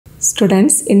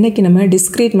Students, இன்னைக்கு நம்ம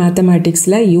Discrete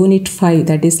Mathematicsல Unit 5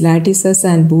 that is Lattices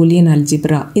and Boolean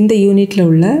Algebra இந்த யூனிட்ல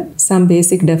உள்ள some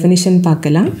basic definition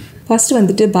பார்க்கலாம். First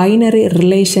வந்துட்டு binary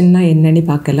relationனா என்னன்னு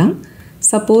பார்க்கலாம்.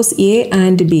 Suppose A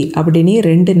and B அப்படினே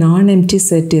ரெண்டு non-empty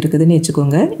set இருக்குதுன்னு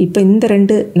வெச்சுக்கோங்க. இப்போ இந்த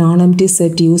ரெண்டு non-empty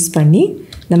set யூஸ் பண்ணி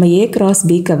நம்ம A cross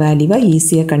B க்கு வேல்யூவை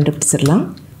ஈஸியா கண்டுபிடிச்சிரலாம்.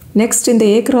 Next இந்த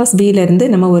A cross B ல இருந்து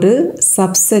நம்ம ஒரு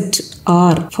subset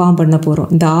R ஃபார்ம் பண்ண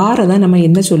போறோம். இந்த R தான் நம்ம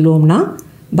என்ன சொல்லுவோம்னா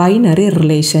binary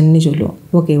relation னு சொல்லுவோம்.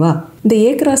 ஓகேவா? இந்த A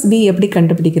cross B எப்படி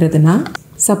கண்டுபிடிக்கிறதுனா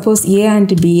suppose A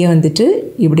and B வந்துட்டு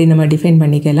இப்படி நம்ம டிஃபைன்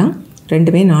பண்ணிக்கலாம்.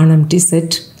 ரெண்டுமே non-empty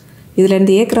set. இதில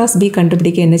இருந்து A cross B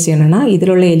கண்டுபிடிக்க என்ன செய்யணும்னா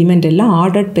இதில உள்ள எலிமெண்ட் எல்லாம்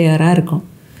ஆர்டர்ட் பேரா இருக்கும்.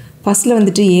 ஃபர்ஸ்ட்ல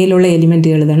வந்துட்டு A ல உள்ள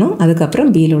எலிமெண்ட் எழுதணும், அதுக்கு அப்புறம்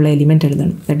B ல உள்ள எலிமெண்ட்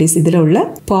எழுதணும். தட் இஸ் இதில உள்ள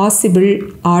பாசிபிள்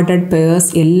ஆர்டர்ட் பேர்ஸ்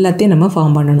எல்லாத்தையும் நம்ம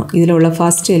ஃபார்ம் பண்ணனும். இதில உள்ள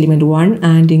ஃபர்ஸ்ட் எலிமெண்ட் 1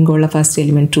 and இங்க உள்ள ஃபர்ஸ்ட்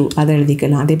எலிமெண்ட் 2 அதை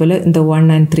எழுதிக்கலாம். அதேபோல இந்த 1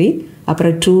 and 3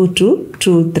 அப்புறம் 2 2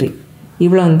 2 3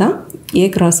 இவ்வளவு தான் A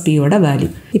cross B ஓட வேல்யூ.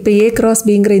 இப்போ A cross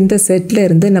Bங்கிற இந்த செட்ல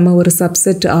இருந்து நம்ம ஒரு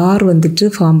சப்செட் R வந்துட்டு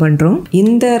ஃபார்ம் பண்றோம்.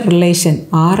 இந்த ரிலேஷன்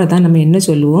R தான் நம்ம என்ன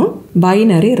சொல்லுவோம்?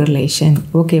 Binary relation.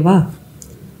 ஓகேவா?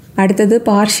 அடுத்தது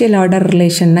பார்ஷியல் ஆர்டர்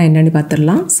ரிலேஷன்னா என்னன்னு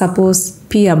பார்த்துடலாம். சப்போஸ்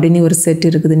P அப்படின்னு ஒரு செட்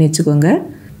இருக்குதுன்னு வெச்சுக்கோங்க.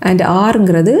 அண்ட்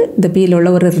Rங்கிறது இந்த P ல உள்ள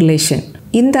ஒரு ரிலேஷன்.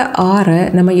 இந்த R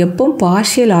நம்ம எப்போ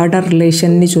பார்ஷியல் ஆர்டர்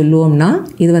ரிலேஷன்னு சொல்லுவோம்னா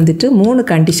இது வந்துட்டு மூணு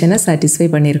கண்டிஷனை சாட்டிஸ்ஃபை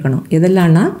பண்ணியிருக்கணும்.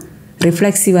 எதெல்லாம்னா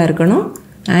ரிஃப்ளெக்சிவாக இருக்கணும்,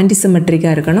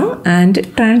 ஆன்டிசிமெட்ரிக்காக இருக்கணும் அண்ட்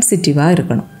டிரான்சிட்டிவாக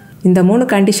இருக்கணும். இந்த மூணு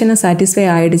கண்டிஷனை சாட்டிஸ்ஃபை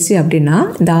ஆகிடுச்சு அப்படின்னா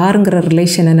இந்த Rங்கிற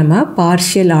ரிலேஷனை நம்ம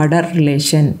பார்ஷியல் ஆர்டர்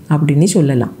ரிலேஷன் அப்படின்னு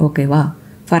சொல்லலாம். ஓகேவா?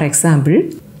 ஃபார் எக்ஸாம்பிள்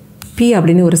P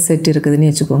அப்படின்னு ஒரு செட் இருக்குதுன்னு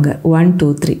வச்சுக்கோங்க. 1 2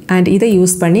 3 அண்ட் இதை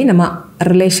யூஸ் பண்ணி நம்ம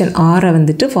ரிலேஷன் R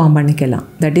வந்துட்டு ஃபார்ம் பண்ணிக்கலாம்.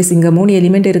 தட் இஸ் இங்கே 3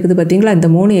 எலிமெண்ட் இருக்குது பார்த்தீங்களா, இந்த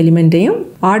 3 எலிமெண்ட்டையும்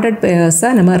ஆர்டர்ட்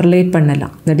பேர்ஸாக நம்ம ரிலேட்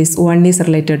பண்ணலாம். That is 1 is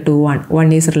related to 1,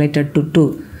 1 is related to 2,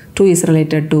 2 is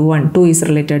related to 1, 2 is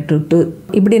related to 2.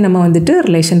 இப்படி நம்ம வந்துட்டு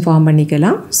ரிலேஷன் ஃபார்ம்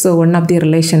பண்ணிக்கலாம். So one of the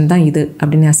relation தான் இது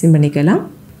அப்படின்னு அசியூம் பண்ணிக்கலாம்.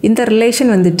 இந்த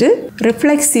ரிலேஷன் வந்துட்டு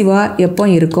ரிஃப்ளெக்சிவாக எப்போ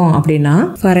இருக்கும் அப்படின்னா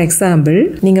ஃபார் எக்ஸாம்பிள்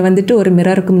நீங்கள் வந்துட்டு ஒரு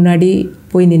மிரருக்கு முன்னாடி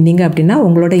போய் நின்னீங்க அப்படின்னா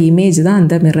உங்களோட இமேஜ் தான்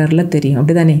அந்த மிரரில் தெரியும்.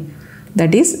 அப்படி தானே?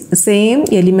 தட் இஸ் சேம்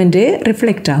எலிமெண்ட்டே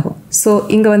ரிஃப்ளெக்ட் ஆகும். ஸோ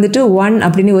இங்கே வந்துட்டு 1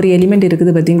 அப்படின்னு ஒரு எலிமெண்ட்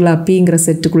இருக்குது பார்த்தீங்களா Pங்கிற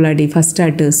செட்டுக்குள்ளாடி ஃபர்ஸ்ட்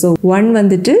ஆட்டு. ஸோ 1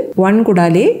 வந்துட்டு 1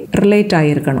 கூடாலே ரிலேட்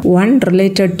ஆகிருக்கணும். 1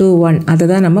 ரிலேட்டட் டு 1 அதை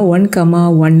தான் நம்ம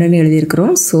 1,1ன்னு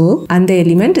எழுதியிருக்கிறோம். ஸோ அந்த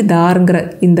எலிமெண்ட் இந்த Rங்கிற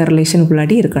இந்த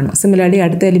ரிலேஷனுக்குள்ளாடி இருக்கணும். சிமிலர்லி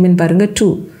அடுத்த எலிமெண்ட் பாருங்கள் 2.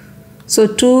 ஸோ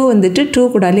 2 வந்துட்டு 2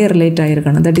 கூடாலே ரிலேட்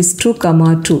ஆகிருக்கணும். தட் இஸ்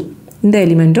 2,2 இந்த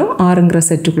எலிமெண்ட்டும் Rங்கிற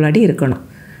செட்டுக்குள்ளாடி இருக்கணும்.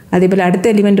 அதே போல் அடுத்த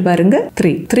எலிமெண்ட் பாருங்கள்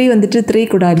 3 வந்துட்டு 3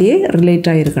 கூடாலேயே ரிலேட்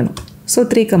ஆகிருக்கணும். ஸோ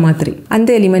 3,3 அந்த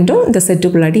எலிமெண்ட்டும் இந்த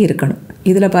செட்டுக்குள்ளாடி இருக்கணும்.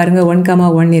 இதில் பாருங்கள்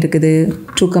 1,1 இருக்குது,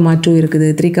 2,2 இருக்குது,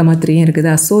 3,3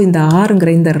 இருக்குது. ஸோ இந்த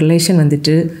Rங்கிற இந்த ரிலேஷன்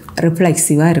வந்துட்டு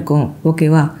ரிஃப்ளெக்சிவாக இருக்கும்.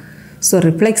 ஓகேவா? ஸோ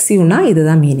ரிஃப்ளெக்சிவ்னா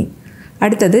இதுதான் மீனிங்.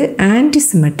 அடுத்தது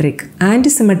ஆன்டிசிமெட்ரிக்.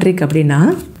 ஆன்டிசிமெட்ரிக் அப்படின்னா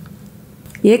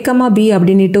A, B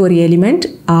அப்படின்ட்டு ஒரு எலிமெண்ட்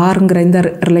Rங்கிற இந்த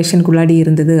ரிலேஷனுக்குள்ளாடி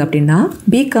இருந்தது அப்படின்னா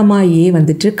B, A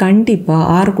வந்துட்டு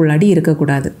கண்டிப்பாக Rக்குள்ளாடி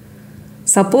இருக்கக்கூடாது.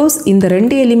 சப்போஸ் இந்த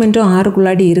ரெண்டு எலிமெண்ட்டும்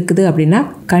Rக்குள்ளாடி இருக்குது அப்படின்னா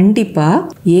கண்டிப்பாக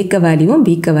Aக்கு வேல்யூவும்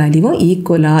Bக்கு வேல்யூவும்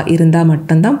ஈக்குவலாக இருந்தால்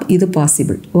மட்டும்தான் இது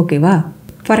பாசிபிள். ஓகேவா?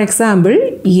 For example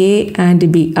A and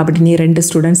B அப்படின்னு ரெண்டு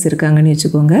ஸ்டூடெண்ட்ஸ் இருக்காங்கன்னு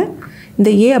வச்சுக்கோங்க.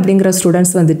 இந்த A அப்படிங்கிற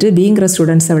ஸ்டூடெண்ட்ஸ் வந்துட்டு Bங்கிற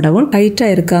ஸ்டூடெண்ட்ஸை விடவும்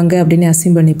ஹைட்டாக இருக்காங்க அப்படின்னு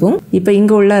அசியூம் பண்ணிப்போம். இப்போ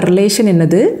இங்கே உள்ள ரிலேஷன்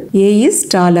என்னது? A is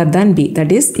taller than B.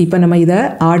 That is இப்போ நம்ம இதை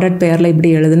ஆர்டர்ட் பேரில்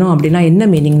இப்படி எழுதணும் அப்படின்னா என்ன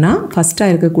மீனிங்னா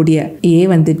ஃபர்ஸ்ட்டாக இருக்கக்கூடிய A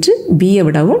வந்துட்டு Bயை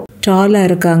விடவும் டாலாக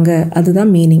இருக்காங்க,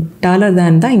 அதுதான் மீனிங். டாலர்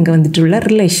தேன் தான் இங்கே வந்துட்டு உள்ள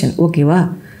ரிலேஷன். ஓகேவா?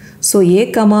 So A,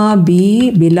 B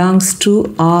belongs to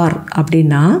R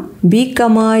அப்படின்னா B,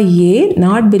 A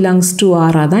not belongs to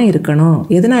R தான் இருக்கணும்.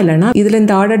 எதனால் இல்லைனா இதில்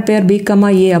இந்த ஆர்டர்ட் பேர் B,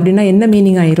 A அப்படின்னா என்ன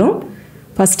மீனிங் ஆயிரும்?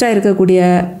 ஃபஸ்ட்டாக இருக்கக்கூடிய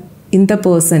இந்த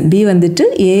பர்சன் B வந்துட்டு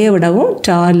Aயை விடவும்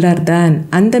டாலர் தேன்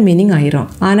அந்த மீனிங்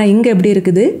ஆயிரும். ஆனால் இங்கே எப்படி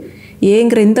இருக்குது?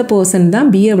 ஏங்கிற இந்த பர்சன் தான்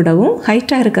Bயை விடவும்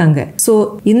ஹைட்டாக இருக்காங்க. ஸோ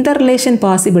இந்த ரிலேஷன்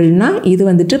பாசிபிள்னா இது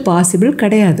வந்துட்டு பாசிபிள்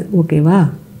கிடையாது. ஓகேவா?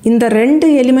 இந்த ரெண்டு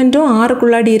எலிமெண்ட்டும்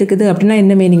Rக்குள்ளாடி இருக்குது அப்படின்னா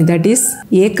என்ன meaning? That is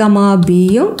A,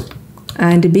 Bயும்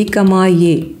and B,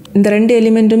 A இந்த ரெண்டு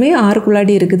எலிமெண்ட்டுமே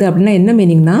Rக்குள்ளாடி இருக்குது அப்படின்னா என்ன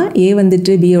மீனிங்னா A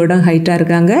வந்துட்டு Bயோட ஹைட்டாக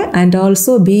இருக்காங்க and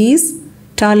also B is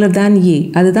taller than A,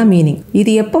 அதுதான் மீனிங்.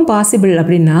 இது எப்போ பாசிபிள்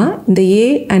அப்படின்னா இந்த A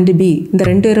அண்ட் B இந்த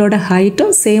ரெண்டு பேரோட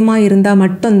ஹைட்டும் சேமாக இருந்தால்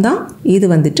மட்டும்தான் இது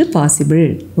வந்துட்டு பாசிபிள்.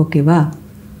 ஓகேவா?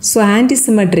 ஸோ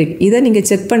ஆன்டிசிமெட்ரிக் இதை நீங்கள்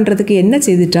செக் பண்ணுறதுக்கு என்ன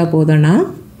செய்துட்டா போதும்னா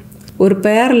ஒரு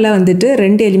பேரில் வந்துட்டு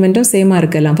ரெண்டு எலிமெண்ட்டும் சேமாக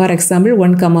இருக்கலாம். ஃபார் எக்ஸாம்பிள்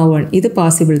 1,1 இது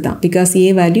பாசிபிள் தான். Because A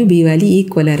value B value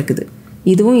ஈக்குவலாக இருக்குது.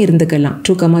 இதுவும் இருந்துக்கலாம்,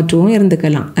 2,2வும்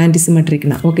இருந்துக்கலாம்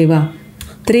ஆன்டிசிமெட்ரிக்னா. ஓகேவா?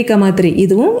 3,3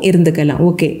 இதுவும் இருந்துக்கலாம்.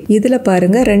 ஓகே, இதில்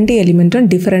பாருங்கள் 2 எலிமெண்ட்டும்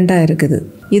டிஃப்ரெண்ட்டாக இருக்குது.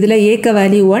 இதில் ஏக்க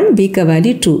வேல்யூ 1, பிக்க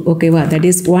வேல்யூ 2. ஓகேவா? தட்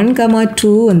இஸ்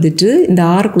 1,2 வந்துட்டு இந்த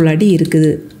ஆறுக்குள்ளாடி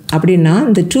இருக்குது. அப்படின்னா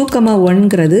இந்த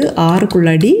 2,1ங்கிறது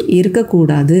ஆறுக்குள்ளாடி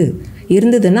இருக்கக்கூடாது.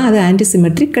 இருந்ததுன்னா அது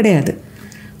ஆன்டிசிமெட்ரிக் கிடையாது.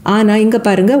 ஆனால் இங்கே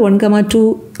பாருங்கள் 1,2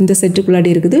 இந்த செட்டுக்குள்ளாடி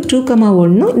இருக்குது,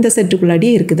 2,1 இந்த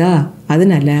செட்டுக்குள்ளாடியே இருக்குதா?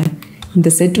 அதனால இந்த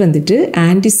செட் வந்துட்டு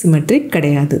ஆன்டிசிமெட்ரிக்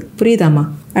கிடையாது. புரியுதாமா?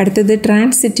 அடுத்தது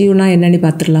டிரான்சிட்டிவ்னா என்னன்னு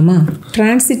பார்த்துடலாமா?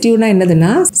 டிரான்சிட்டிவ்னா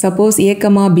என்னதுன்னா, suppose A,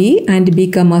 B and B,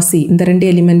 C இந்த 2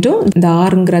 எலிமெண்ட்டும் இந்த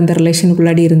ஆறுங்கிற அந்த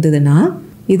ரிலேஷனுக்குள்ளாடி இருந்ததுன்னா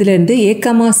இதுலேருந்து A,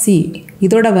 C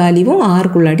இதோட வேல்யூவும்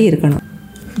ஆறுக்குள்ளாடி இருக்கணும்.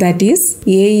 That is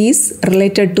A is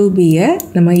related to Bயை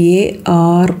நம்ம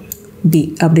AR B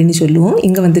அப்படின்னு சொல்லுவோம்.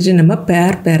 இங்கே வந்துட்டு நம்ம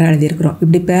பேராக எழுதியிருக்கிறோம்.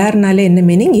 இப்படி பேர்னாலே என்ன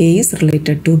meaning? A is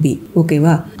related to B.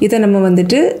 ஓகேவா? இதை நம்ம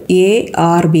வந்துட்டு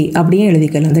ARB அப்படியே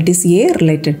எழுதிக்கலாம். That is A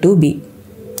related to B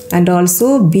and also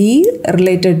B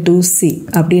related to C.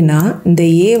 அப்படின்னா இந்த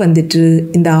A வந்துட்டு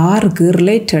இந்த ஆருக்கு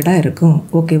ரிலேட்டடாக இருக்கும்.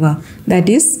 ஓகேவா?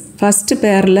 தட் இஸ் ஃபஸ்ட்டு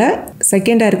பேரில்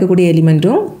செகண்டாக இருக்கக்கூடிய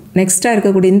எலிமெண்ட்டும் நெக்ஸ்ட்டாக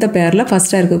இருக்கக்கூடிய இந்த பேரில்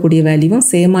ஃபஸ்ட்டாக இருக்கக்கூடிய வேல்யூவும்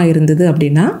சேமாக இருந்தது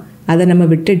அப்படின்னா அதை நம்ம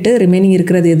விட்டுட்டு ரிமைனிங்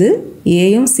இருக்கிறது எது?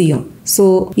 ஏயும் சியும். ஸோ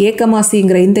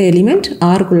ஏக்கமாசிங்கிற இந்த எலிமெண்ட்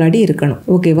ஆறுக்குள்ளாடி இருக்கணும்.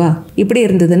 ஓகேவா? இப்படி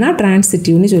இருந்ததுன்னா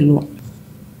டிரான்சிட்டிவ்னு சொல்லுவோம்.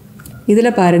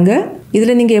 இதில் பாருங்கள்,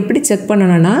 இதில் நீங்கள் எப்படி செக்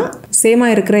பண்ணணும்னா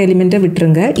சேமாக இருக்கிற எலிமெண்ட்டை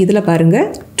விட்டுருங்க. இதில் பாருங்கள்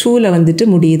 2ல் வந்துட்டு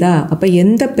முடியுதா? அப்போ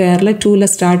எந்த பேரில்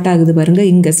 2ல் ஸ்டார்ட் ஆகுது பாருங்கள்,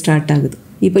 இங்கே ஸ்டார்ட் ஆகுது.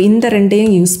 இப்போ இந்த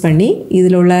ரெண்டையும் யூஸ் பண்ணி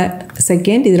இதில் உள்ள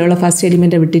செகண்ட் இதில் உள்ள ஃபஸ்ட்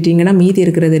எலிமெண்ட்டை விட்டுட்டிங்கன்னா மீதி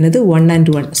இருக்கிறது என்னது? 1 and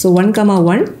 1. ஸோ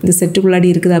 1,1 இந்த செட்டுக்குள்ளாடி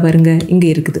இருக்குதா பாருங்கள், இங்கே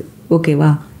இருக்குது. ஓகேவா?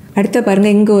 அடுத்த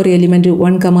பாருங்கள், இங்கே ஒரு எலிமெண்ட்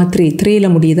 1,3 3ல்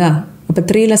முடியுதா? அப்போ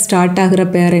 3ல் ஸ்டார்ட் ஆகிற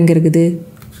பேர் எங்கே இருக்குது?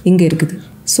 இங்கே இருக்குது.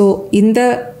 ஸோ இந்த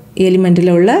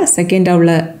எலிமெண்ட்டில் உள்ள செகண்டாக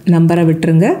உள்ள நம்பரை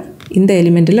விட்டுருங்க. இந்த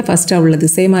எலிமெண்ட்டில் ஃபஸ்ட்டாக உள்ளது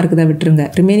சேமாக இருக்குதா விட்டுருங்க.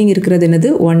 ரிமைனிங் இருக்கிறது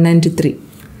என்னது? 1 and 3.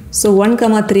 ஸோ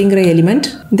 1,3ங்கிற எலிமெண்ட்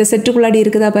இந்த செட்டுக்குள்ளாடி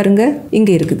இருக்குதா பாருங்கள்,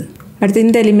 இங்கே இருக்குது. அடுத்து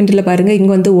இந்த எலிமெண்ட்டில் பாருங்கள்,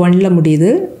 இங்கே வந்து 1ல் முடியுது.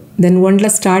 தென் 1ல்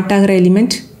ஸ்டார்ட் ஆகிற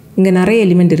எலிமெண்ட் இங்கே நிறைய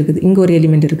எலிமெண்ட் இருக்குது. இங்கே ஒரு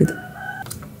எலிமெண்ட் இருக்குது.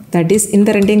 தட் இஸ் இந்த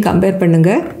ரெண்டையும் கம்பேர்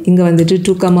பண்ணுங்கள். இங்கே வந்துட்டு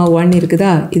 2,1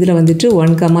 இருக்குதா? இதில் வந்துட்டு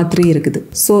 1,3 இருக்குது.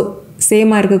 ஸோ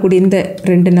சேமாக இருக்கக்கூடிய இந்த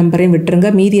 2 நம்பரையும்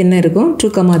விட்டுருங்க. மீதி என்ன இருக்கும்?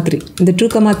 2,3. இந்த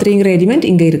 2,3ங்கிற எலிமெண்ட்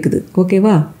இங்கே இருக்குது.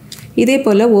 ஓகேவா? இதே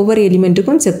போல் ஒவ்வொரு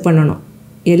எலிமெண்ட்டுக்கும் செக் பண்ணணும்.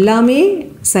 எல்லாமே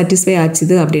சாட்டிஸ்ஃபை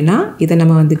ஆச்சுது அப்படின்னா இதை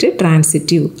நம்ம வந்துட்டு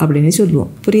டிரான்சிட்டிவ் அப்படின்னு சொல்லுவோம்.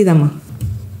 புரியுதாம்மா?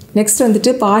 நெக்ஸ்ட்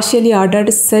வந்துட்டு பார்ஷியலி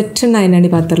ஆர்டர்டு செட்னா என்னென்னு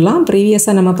பார்த்துடலாம்.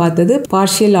 ப்ரீவியஸாக நம்ம பார்த்தது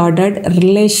பார்ஷியல் ஆர்டர்ட்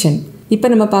ரிலேஷன். இப்போ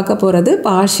நம்ம பார்க்க போகிறது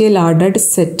பார்ஷியல் ஆர்டர்ட்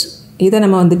செட். இதை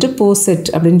நம்ம வந்துட்டு போசெட்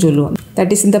அப்படின்னு சொல்லுவோம்.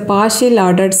 தட் இஸ் இந்த பார்ஷியல்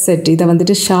ஆர்டர்ட் செட் இதை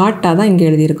வந்துட்டு ஷார்ட்டாக தான் இங்கே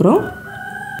எழுதியிருக்கிறோம்.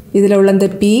 இதில் உள்ள இந்த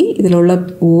P, இதில் உள்ள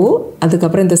O,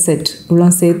 அதுக்கப்புறம் இந்த செட் இவ்வளோ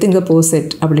சேர்த்து இங்கே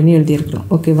போசெட் அப்படின்னு எழுதியிருக்கிறோம்.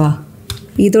 ஓகேவா?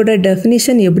 இதோட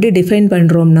டெஃபினிஷன் எப்படி டிஃபைன்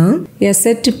பண்ணுறோம்னா, a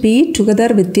set P together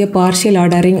with a partial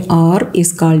ordering R is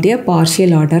called a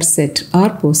partial order set or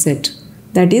poset.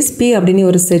 That is P அப்படின்னு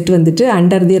ஒரு செட் வந்துட்டு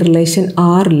under the relation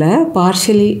Rல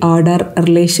partially order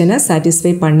ரிலேஷனை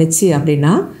சாட்டிஸ்ஃபை பண்ணுச்சு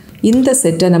அப்படின்னா இந்த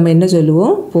செட்டை நம்ம என்ன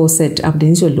சொல்லுவோம்? போசெட்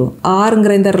அப்படின்னு சொல்லுவோம்.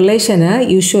 ஆறுங்கிற இந்த ரிலேஷனை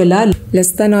யூஸ்வலாக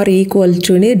less than R equal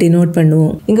டுன்னு denote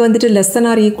பண்ணுவோம். இங்கே வந்துட்டு லெஸ் தென்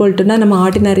ஆர் ஈக்குவல் டுனா நம்ம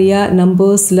ஆர்டினரியாக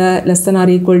நம்பர்ஸில் less than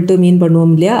R equal to மீன்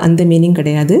பண்ணுவோம் இல்லையா? அந்த மீனிங்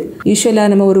கிடையாது.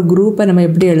 யூஸ்வலாக நம்ம ஒரு குரூப்பை நம்ம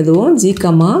எப்படி எழுதுவோம்? G,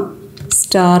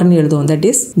 ஸ்டார்னு எழுதுவோம். தட்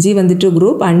இஸ் G வந்துட்டு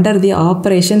group under the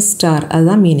operation star.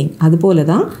 அதுதான் மீனிங். அதுபோல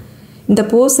தான் இந்த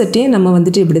போசெட்டையும் நம்ம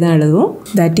வந்துட்டு இப்படி தான் எழுதுவோம்.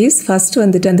 தட் இஸ் ஃபஸ்ட்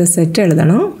வந்துட்டு அந்த செட்டை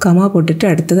எழுதணும், கமா போட்டுட்டு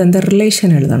அடுத்தது அந்த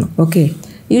ரிலேஷன் எழுதணும். ஓகே,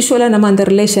 யூஸ்வலாக நம்ம அந்த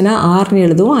ரிலேஷனை ஆர்னு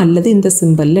எழுதுவோம் அல்லது இந்த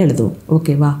சிம்பிளில் எழுதுவோம்.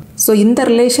 ஓகேவா? ஸோ இந்த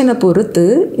ரிலேஷனை பொறுத்து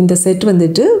இந்த செட்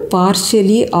வந்துட்டு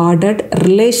பார்ஷியலி ஆர்டர்ட்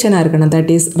ரிலேஷனாக இருக்கணும்.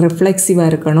 தட் இஸ் ரிஃப்ளெக்சிவாக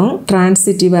இருக்கணும்,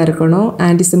 டிரான்சிட்டிவாக இருக்கணும்,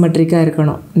 ஆன்டிசிமெட்ரிக்காக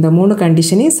இருக்கணும். இந்த 3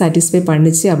 கண்டிஷனையும் சாட்டிஸ்ஃபை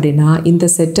பண்ணுச்சு அப்படின்னா இந்த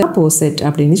செட்டை போசெட்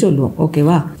அப்படின்னு சொல்லுவோம்.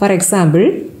 ஓகேவா? For example,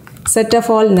 set of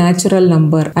all natural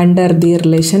number under the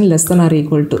relation less than or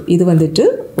equal to இது வந்துட்டு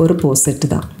ஒரு போசெட்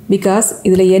தான். பிகாஸ்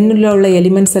இதில் எண்ணில் உள்ள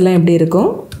எலிமெண்ட்ஸ் எல்லாம் எப்படி இருக்கும்?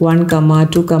 1,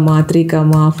 2, 3,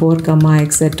 4,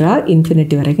 எக்ஸெட்ரா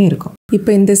இன்ஃபினிட்டி வரைக்கும் இருக்கும்.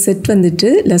 இப்போ இந்த செட்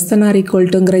வந்துட்டு லெஸ் தென் ஆர்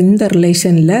ஈக்குவல் டுங்கிற இந்த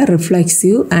ரிலேஷனில்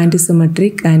ரிஃப்ளெக்சிவ்,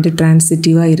 ஆன்டிசிமெட்ரிக் அண்ட்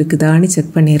டிரான்சிட்டிவாக இருக்குதான்னு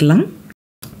செக் பண்ணிடலாம்.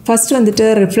 ஃபஸ்ட்டு வந்துட்டு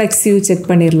ரிஃப்ளெக்சிவ் செக்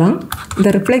பண்ணிடலாம். இந்த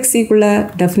ரிஃப்ளெக்சிவ்க்குள்ள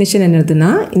டெஃபினிஷன் என்னதுன்னா,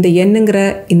 இந்த எண்ணுங்கிற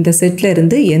இந்த செட்டில்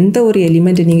இருந்து எந்த ஒரு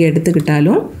எலிமெண்ட் நீங்கள்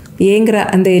எடுத்துக்கிட்டாலும் ஏங்கிற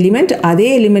அந்த எலிமெண்ட் அதே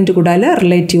எலிமெண்ட் கூடால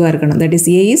ரிலேட்டிவாக இருக்கணும். That is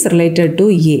A is related to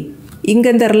A.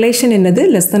 இங்கே இந்த ரிலேஷன் என்னது?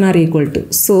 Less than R equal to.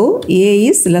 So A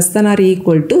is less than R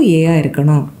equal to Aயாக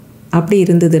இருக்கணும். அப்படி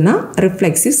இருந்ததுன்னா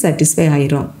ரிஃப்ளெக்சிவ் சாட்டிஸ்ஃபை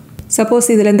ஆயிரும். சப்போஸ்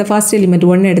இதில் இந்த ஃபர்ஸ்ட் எலிமெண்ட்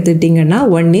 1 எடுத்துக்கிட்டிங்கன்னா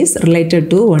 1 இஸ் ரிலேட்டட்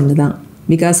டு 1 தான்.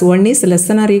 Because 1 is less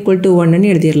than or equal to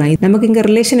 1ன்னு எழுதிடலாம். நமக்கு இங்கே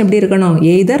ரிலேஷன் எப்படி இருக்கணும்,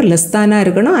 எய்தர் லெஸ் தேனாக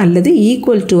இருக்கணும் அல்லது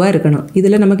ஈக்குவல் டுவாக இருக்கணும்.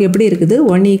 இதில் நமக்கு எப்படி இருக்குது,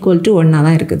 1 ஈக்குவல் டு 1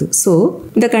 தான் இருக்குது. ஸோ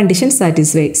இந்த கண்டிஷன்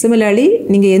சாட்டிஸ்ஃபை. சிமிலர்லி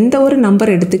நீங்கள் எந்த ஒரு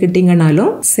நம்பர்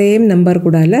எடுத்துக்கிட்டீங்கன்னாலும் சேம் நம்பர்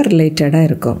கூட ரிலேட்டடாக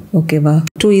இருக்கும். ஓகேவா?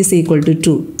 2 is equal to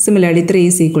 2, similarly 3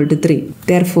 is equal to 3.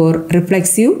 Therefore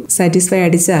reflexive satisfy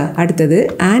அடிச்சா அடுத்தது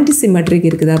ஆன்டிசிமெட்ரிக்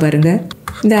இருக்குதா பாருங்க.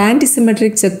 இந்த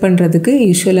ஆன்டிசிமெட்ரிக் செக் பண்ணுறதுக்கு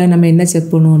யூஸ்வலாக நம்ம என்ன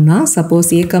செக் பண்ணுவோம்னா, suppose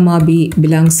A, B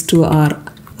belongs to R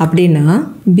அப்படின்னா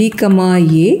B,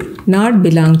 A not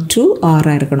belong to R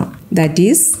இருக்கணும். That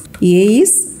is A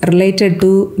is related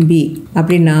to B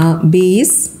அப்படின்னா B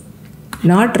is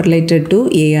not related to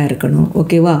ஏஆ இருக்கணும்.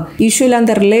 ஓகேவா? யூஸ்வலாக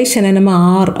அந்த ரிலேஷனை நம்ம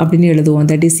ஆர் அப்படின்னு எழுதுவோம்.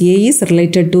 That is a is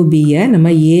related to பியை நம்ம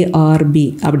ஏஆர்பி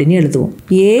அப்படின்னு எழுதுவோம்.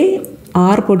 ஏ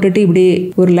ஆர் போட்டுட்டு இப்படி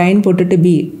ஒரு லைன் போட்டுட்டு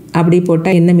பி அப்படி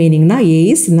போட்டால் என்ன மீனிங்னா ஏ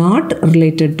is not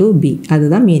related to be,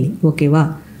 அதுதான் மீனிங். ஓகேவா?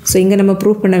 ஸோ இங்கே நம்ம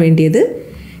ப்ரூவ் பண்ண வேண்டியது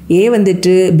ஏ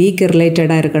வந்துட்டு பிக்கு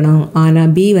ரிலேட்டடாக இருக்கணும்,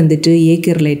 ஆனால் பி வந்துட்டு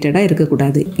ஏக்கு ரிலேட்டடாக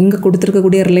இருக்கக்கூடாது. இங்கே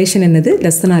கொடுத்துருக்கக்கூடிய ரிலேஷன் என்னது,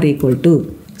 less than R equal to.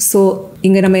 So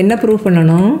இங்கே நம்ம என்ன ப்ரூவ்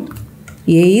பண்ணணும்,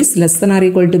 A is less than or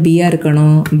equal to B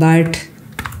இருக்கணும், but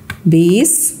B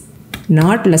is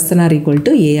not less than or equal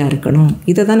to A இருக்கணும்.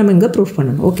 இதை தான் நம்ம இங்கே ப்ரூஃப்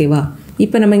பண்ணணும். ஓகேவா?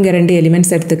 இப்போ நம்ம இங்கே 2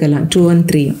 எலிமெண்ட்ஸ் எடுத்துக்கலாம், 2 and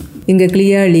 3. இங்கே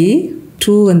கிளியர்லி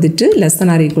 2 வந்துட்டு less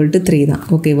than or equal to 3 தான்.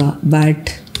 ஓகேவா? But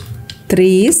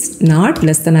 3 is not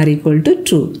less than or equal to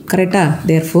 2. கரெக்டா?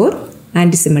 தேர்ஃபோர்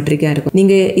ஆன்டிசிமெட்ரிக்காக இருக்கும்.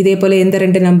 நீங்கள் இதே போல் எந்த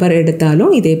 2 நம்பர்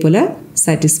எடுத்தாலும் இதே போல்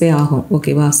சாட்டிஸ்ஃபை ஆகும்.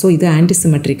 ஓகேவா? ஸோ இது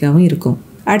ஆன்டிசிமெட்ரிக்காகவும் இருக்கும்.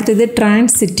 அடுத்தது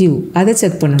டிரான்சிட்டிவ், அதை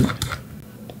செக் பண்ணணும்.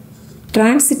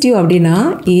 டிரான்சிட்டிவ் அப்படின்னா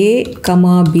A,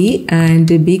 B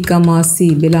and B, C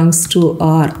belongs to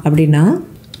R அப்படின்னா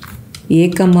A,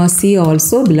 C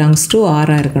also belongs to R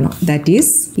இருக்கணும். That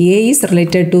is A is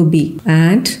related to B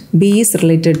and B is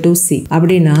related to C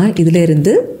அப்படின்னா இதில்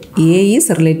இருந்து A is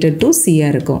related to C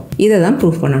இருக்கும். இதை தான்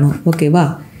proof பண்ணணும். ஓகேவா?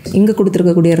 இங்கே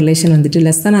கொடுத்துருக்கக்கூடிய ரிலேஷன் வந்துட்டு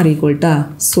லெஸ் தென் ஆர் ஈக்குவல்ட்டா.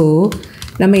 ஸோ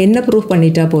நம்ம என்ன ப்ரூஃப்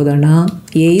பண்ணிட்டா போதோன்னா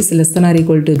A is less than R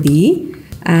equal to B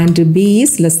and B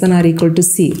is less than R equal to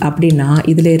C அப்படின்னா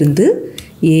இதில் இருந்து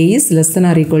A is less than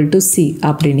R equal to C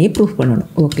அப்படின்னே proof பண்ணணும்.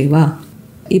 ஓகேவா?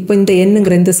 இப்போ இந்த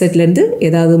எண்ணுங்கிற இந்த செட்லேருந்து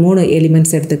ஏதாவது 3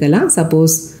 எலிமெண்ட்ஸ் எடுத்துக்கலாம்.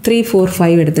 சப்போஸ் 3, 4,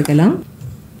 5 எடுத்துக்கலாம்.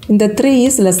 இந்த 3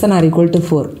 is less than R equal to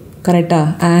 4 கரெக்டா,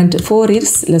 and 4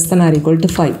 is less than R equal to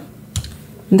 5.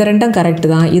 இந்த ரெண்டும் கரெக்டு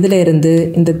தான். இதில் இருந்து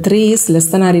இந்த 3 is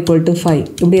less than R equal to 5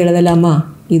 இப்படி எழுதலாமா?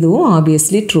 இதுவும்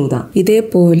ஆப்வியஸ்லி ட்ரூ தான். இதே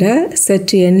போல்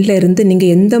செட் எண்ணில் இருந்து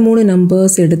நீங்கள் எந்த 3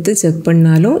 நம்பர்ஸ் எடுத்து செக்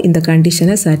பண்ணாலும் இந்த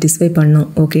கண்டிஷனை சாட்டிஸ்ஃபை பண்ணும்.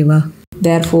 ஓகேவா?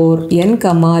 Therefore n,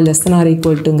 less than R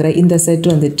equal டுங்கிற இந்த செட்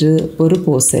வந்துட்டு ஒரு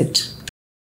போசெட்.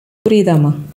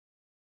 புரியுதாமா?